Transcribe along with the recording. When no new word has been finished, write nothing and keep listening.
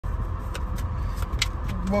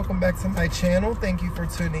welcome back to my channel. Thank you for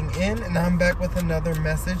tuning in, and I'm back with another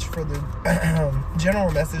message for the general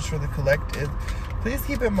message for the collective. Please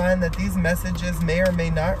keep in mind that these messages may or may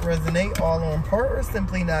not resonate all or in part, or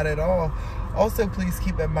simply not at all. Also, please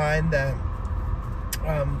keep in mind that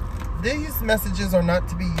these messages are not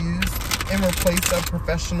to be used in place of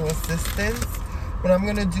professional assistance. What I'm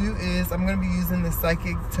going to do is I'm going to be using the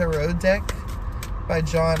Psychic Tarot deck by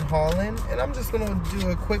John Holland, and I'm just going to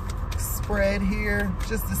do a quick spread here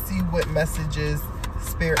just to see what messages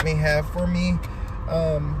Spirit may have for me.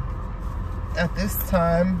 At this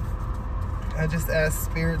time, I just ask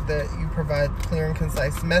Spirit that you provide clear and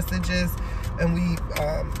concise messages, and we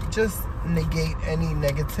just negate any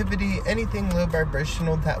negativity, anything low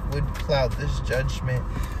vibrational that would cloud this judgment.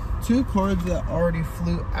 Two cards that already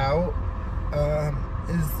flew out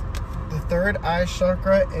is the third eye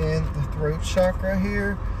chakra and the throat chakra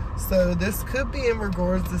here. So this could be in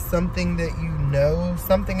regards to something that you know,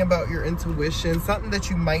 something about your intuition, something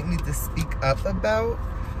that you might need to speak up about.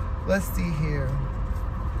 Let's see here.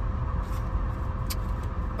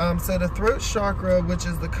 So the throat chakra, which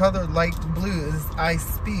is the color light blue, is I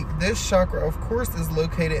speak. This chakra, of course, is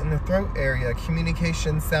located in the throat area.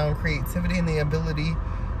 Communication, sound, creativity, and the ability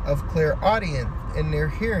of clairaudience in their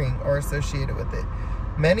hearing are associated with it.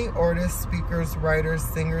 Many artists, speakers, writers,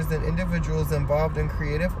 singers, and individuals involved in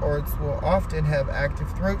creative arts will often have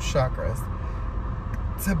active throat chakras.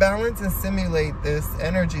 To balance and simulate this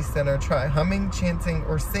energy center, try humming, chanting,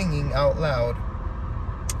 or singing out loud.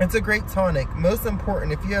 It's a great tonic. Most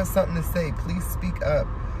important, if you have something to say, please speak up.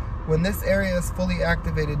 When this area is fully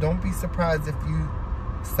activated, don't be surprised if you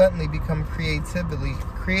suddenly become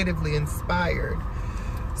creatively inspired.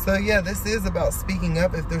 So yeah, this is about speaking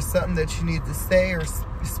up. If there's something that you need to say or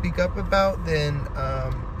speak up about, then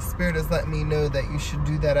Spirit has let me know that you should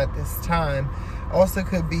do that at this time. Also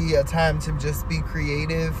could be a time to just be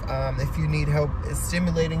creative. If you need help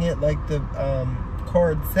stimulating it, like the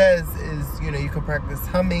card says, is, you know, you can practice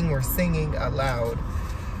humming or singing aloud.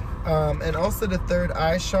 And also the third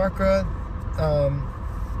eye chakra,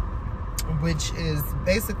 which is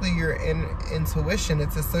basically your intuition.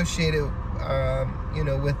 It's associated you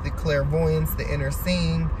know, with the clairvoyance, the inner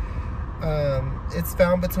seeing. It's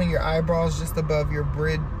found between your eyebrows, just above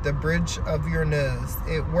the bridge of your nose.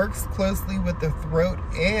 It works closely with the throat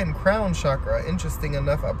and crown chakra. Interesting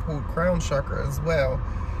enough, I pulled crown chakra as well.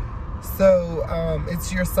 So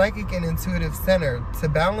it's your psychic and intuitive center. To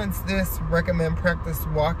balance this, recommend practice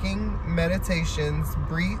walking, meditations,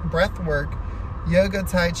 breath work, yoga,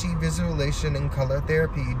 tai chi, visualization, and color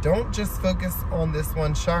therapy. Don't just focus on this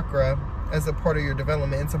one chakra as a part of your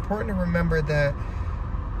development. It's important to remember that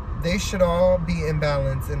they should all be in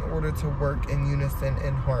balance in order to work in unison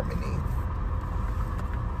and harmony.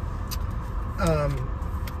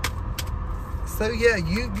 So yeah,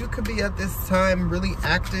 you could be at this time really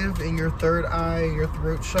active in your third eye, your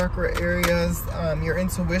throat chakra areas. Your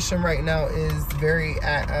intuition right now is very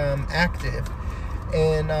active,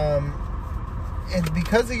 and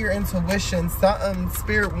because of your intuition,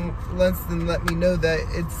 Spirit lets them let me know that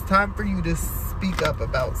it's time for you to speak up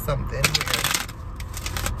about something here.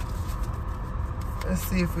 Let's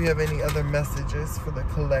see if we have any other messages for the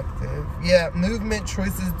collective. Yeah, movement,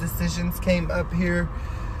 choices, decisions came up here.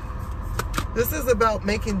 This is about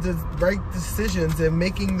making the right decisions and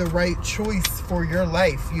making the right choice for your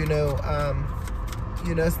life, you know.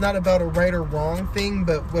 You know, it's not about a right or wrong thing,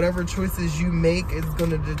 but whatever choices you make is going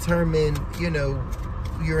to determine, you know,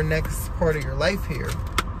 your next part of your life here.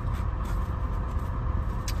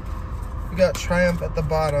 We got triumph at the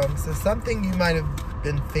bottom. So something you might have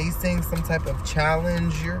been facing, some type of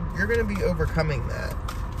challenge, you're going to be overcoming that.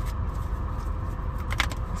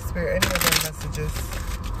 Spirit, any other messages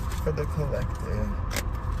for the collective?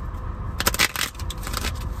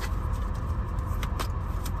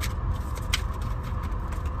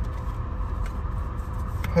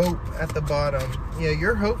 Hope at the bottom. Yeah,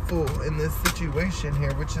 you're hopeful in this situation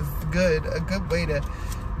here, which is good. A good way to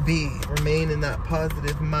be. Remain in that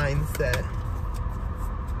positive mindset.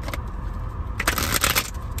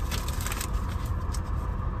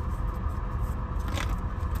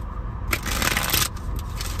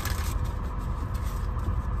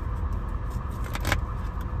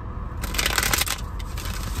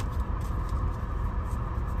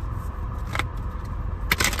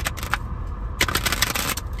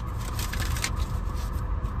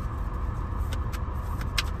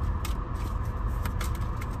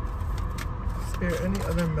 Any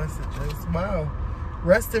other messages? Wow.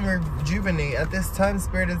 Rest and rejuvenate. At this time,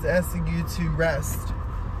 Spirit is asking you to rest.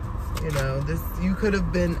 You know, you could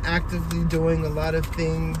have been actively doing a lot of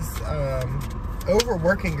things,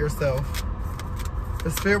 overworking yourself. The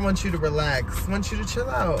Spirit wants you to relax, wants you to chill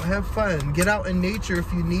out, have fun, get out in nature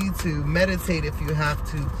if you need to, meditate if you have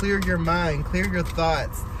to, clear your mind, clear your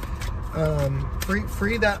thoughts,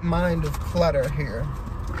 free that mind of clutter here.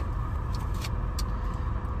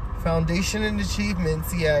 Foundation and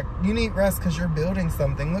achievements. Yeah, you need rest because you're building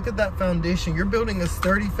something. Look at that foundation. You're building a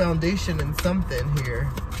sturdy foundation in something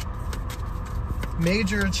here.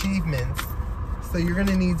 Major achievements. So you're going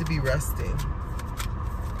to need to be resting.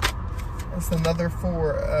 That's another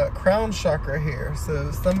 4 crown chakra here.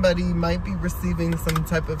 So somebody might be receiving some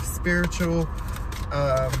type of spiritual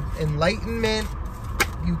enlightenment.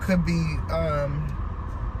 You could be,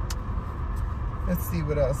 let's see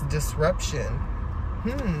what else. Disruption.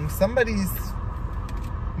 Somebody's,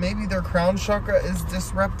 maybe their crown chakra is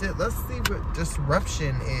disrupted. Let's see what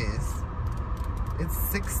disruption is. It's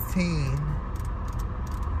 16.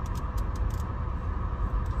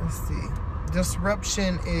 Let's see.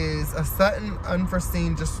 Disruption is a sudden,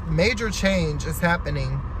 unforeseen, just major change is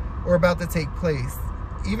happening or about to take place.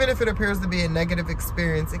 Even if it appears to be a negative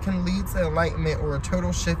experience, it can lead to enlightenment or a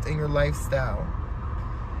total shift in your lifestyle.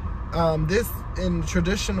 This in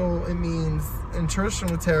traditional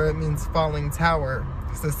tarot, it means falling tower.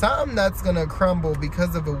 So something that's gonna crumble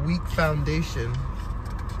because of a weak foundation.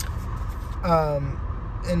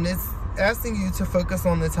 And it's asking you to focus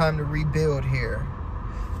on the time to rebuild here.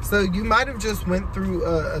 So you might have just went through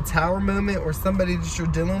a tower moment, or somebody that you're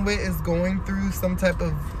dealing with is going through some type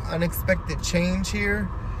of unexpected change here.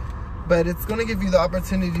 But it's going to give you the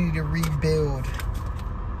opportunity to rebuild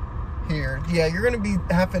here. Yeah, you're going to be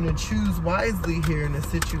having to choose wisely here in a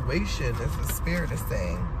situation, as the Spirit is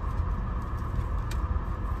saying.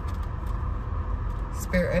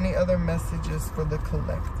 Spirit, any other messages for the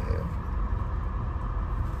collective?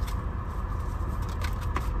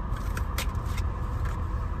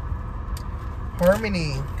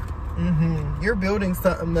 Harmony. You're building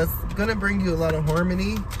something that's going to bring you a lot of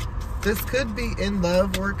harmony. This could be in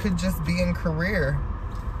love, or it could just be in career.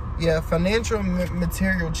 Yeah, financial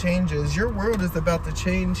material changes. Your world is about to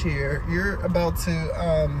change here. You're about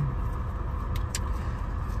to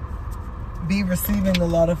be receiving a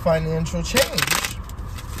lot of financial change.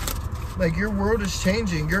 Like, your world is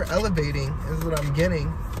changing. You're elevating is what I'm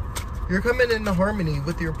getting. You're coming into harmony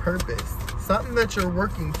with your purpose. Something that you're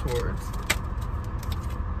working towards.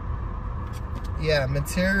 Yeah,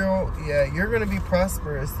 material. Yeah, you're going to be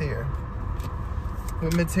prosperous here.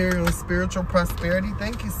 With material and spiritual prosperity.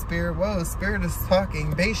 Thank you, Spirit. Whoa, Spirit is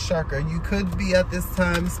talking. Base chakra. You could be at this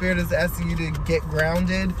time. Spirit is asking you to get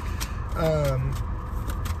grounded.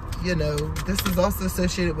 You know, this is also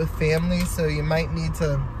associated with family. So you might need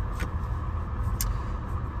to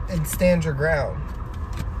stand your ground.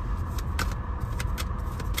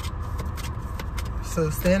 So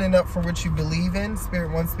standing up for what you believe in,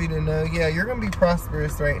 Spirit wants me to know, yeah, you're going to be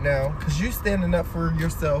prosperous right now. Because you're standing up for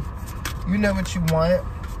yourself. You know what you want.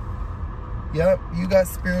 Yep, you got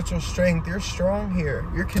spiritual strength. You're strong here.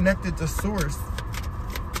 You're connected to Source.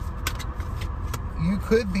 You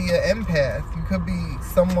could be an empath. You could be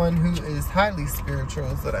someone who is highly spiritual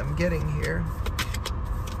is what I'm getting here.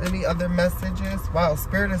 Any other messages? Wow,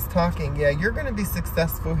 Spirit is talking. Yeah, you're going to be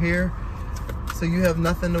successful here. So you have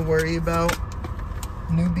nothing to worry about.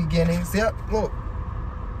 New beginnings. Yep, look.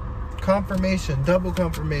 Confirmation, double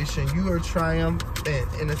confirmation. You are triumphant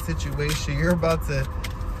in a situation. You're about to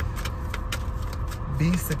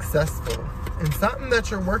be successful in something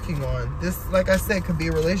that you're working on. This, like I said, could be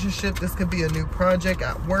a relationship. This could be a new project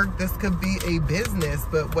at work. This could be a business.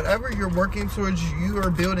 But whatever you're working towards, you are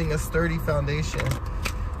building a sturdy foundation.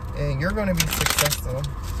 And you're going to be successful.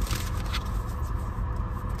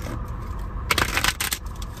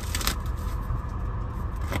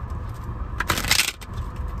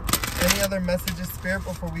 Any other messages, Spirit,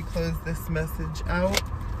 before we close this message out?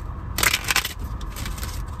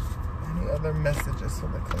 Any other messages for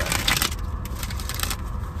the collective?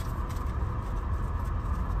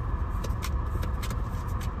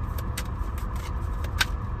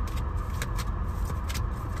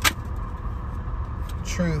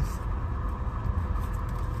 Truth.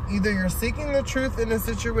 Either you're seeking the truth in a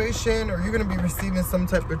situation, or you're going to be receiving some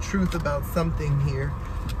type of truth about something here.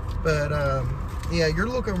 But, yeah, you're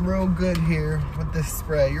looking real good here with this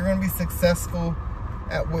spread. You're going to be successful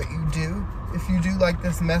at what you do. If you do like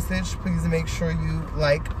this message, please make sure you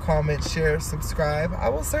like, comment, share, subscribe. I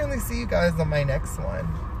will certainly see you guys on my next one.